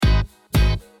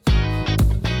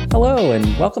Hello,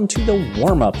 and welcome to the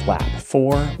warm-up lap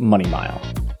for Money Mile.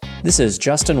 This is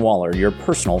Justin Waller, your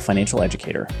personal financial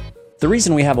educator. The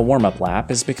reason we have a warm-up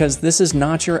lap is because this is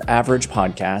not your average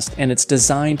podcast, and it's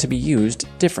designed to be used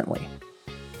differently.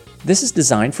 This is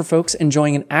designed for folks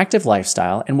enjoying an active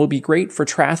lifestyle and will be great for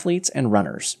triathletes and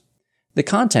runners. The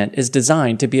content is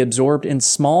designed to be absorbed in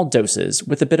small doses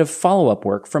with a bit of follow-up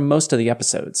work from most of the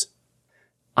episodes.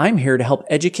 I'm here to help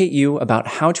educate you about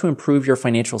how to improve your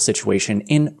financial situation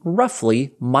in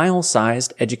roughly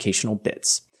mile-sized educational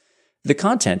bits. The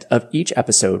content of each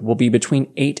episode will be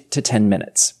between 8 to 10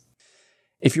 minutes.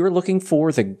 If you're looking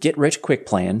for the get-rich-quick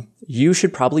plan, you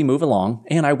should probably move along,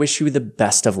 and I wish you the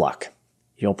best of luck.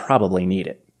 You'll probably need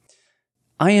it.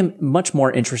 I am much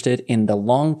more interested in the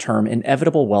long-term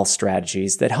inevitable wealth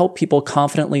strategies that help people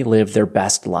confidently live their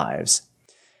best lives.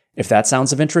 If that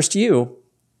sounds of interest to you,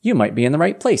 you might be in the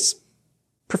right place.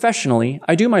 Professionally,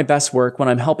 I do my best work when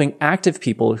I'm helping active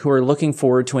people who are looking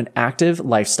forward to an active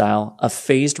lifestyle, a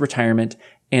phased retirement,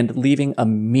 and leaving a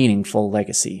meaningful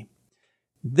legacy.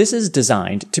 This is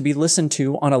designed to be listened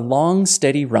to on a long,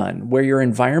 steady run where your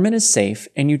environment is safe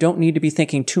and you don't need to be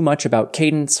thinking too much about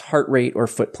cadence, heart rate, or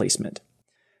foot placement.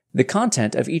 The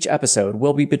content of each episode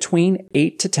will be between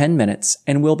 8 to 10 minutes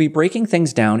and we'll be breaking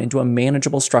things down into a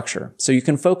manageable structure so you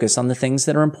can focus on the things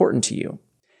that are important to you.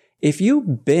 If you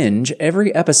binge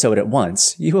every episode at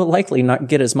once, you will likely not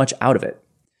get as much out of it.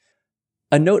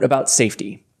 A note about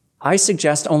safety. I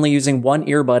suggest only using one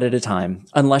earbud at a time,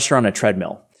 unless you're on a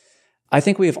treadmill. I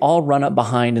think we have all run up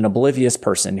behind an oblivious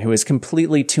person who is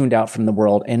completely tuned out from the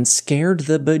world and scared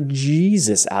the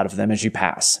bejesus out of them as you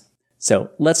pass.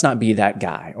 So let's not be that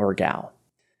guy or gal.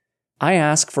 I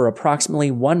ask for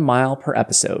approximately 1 mile per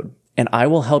episode, and I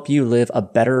will help you live a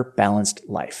better, balanced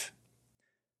life.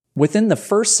 Within the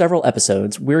first several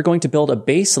episodes, we're going to build a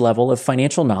base level of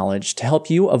financial knowledge to help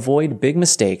you avoid big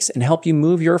mistakes and help you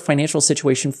move your financial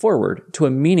situation forward to a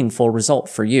meaningful result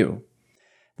for you.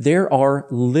 There are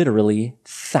literally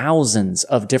thousands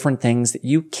of different things that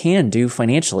you can do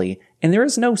financially, and there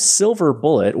is no silver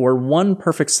bullet or one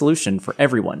perfect solution for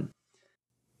everyone.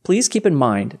 Please keep in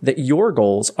mind that your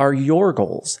goals are your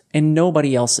goals and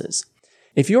nobody else's.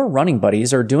 If your running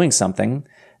buddies are doing something,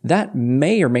 that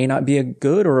may or may not be a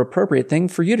good or appropriate thing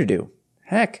for you to do.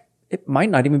 Heck, it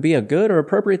might not even be a good or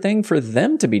appropriate thing for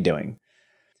them to be doing.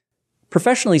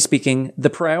 Professionally speaking, the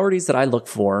priorities that I look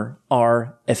for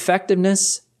are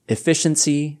effectiveness,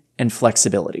 efficiency, and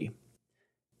flexibility.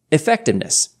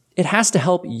 Effectiveness. It has to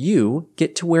help you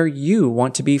get to where you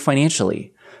want to be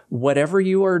financially. Whatever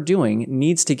you are doing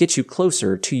needs to get you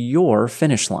closer to your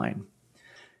finish line.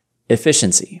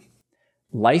 Efficiency.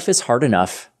 Life is hard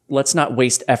enough. Let's not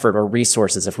waste effort or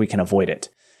resources if we can avoid it.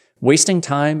 Wasting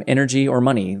time, energy, or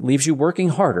money leaves you working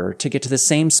harder to get to the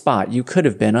same spot you could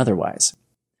have been otherwise.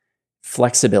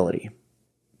 Flexibility.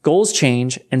 Goals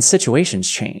change and situations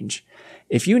change.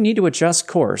 If you need to adjust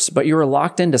course, but you are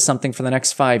locked into something for the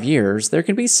next 5 years, there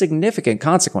can be significant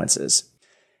consequences.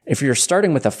 If you're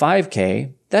starting with a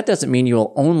 5K, that doesn't mean you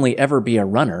will only ever be a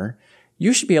runner.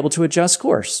 You should be able to adjust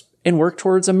course and work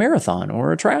towards a marathon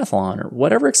or a triathlon or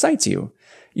whatever excites you.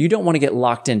 You don't want to get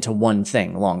locked into one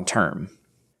thing long term.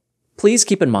 Please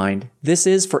keep in mind, this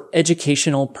is for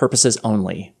educational purposes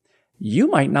only. You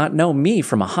might not know me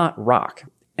from a hot rock,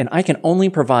 and I can only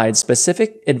provide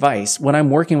specific advice when I'm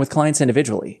working with clients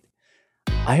individually.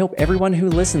 I hope everyone who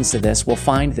listens to this will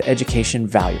find the education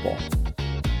valuable.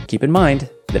 Keep in mind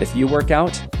that if you work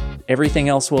out, everything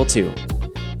else will too.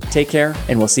 Take care,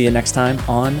 and we'll see you next time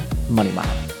on Money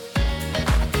Mile.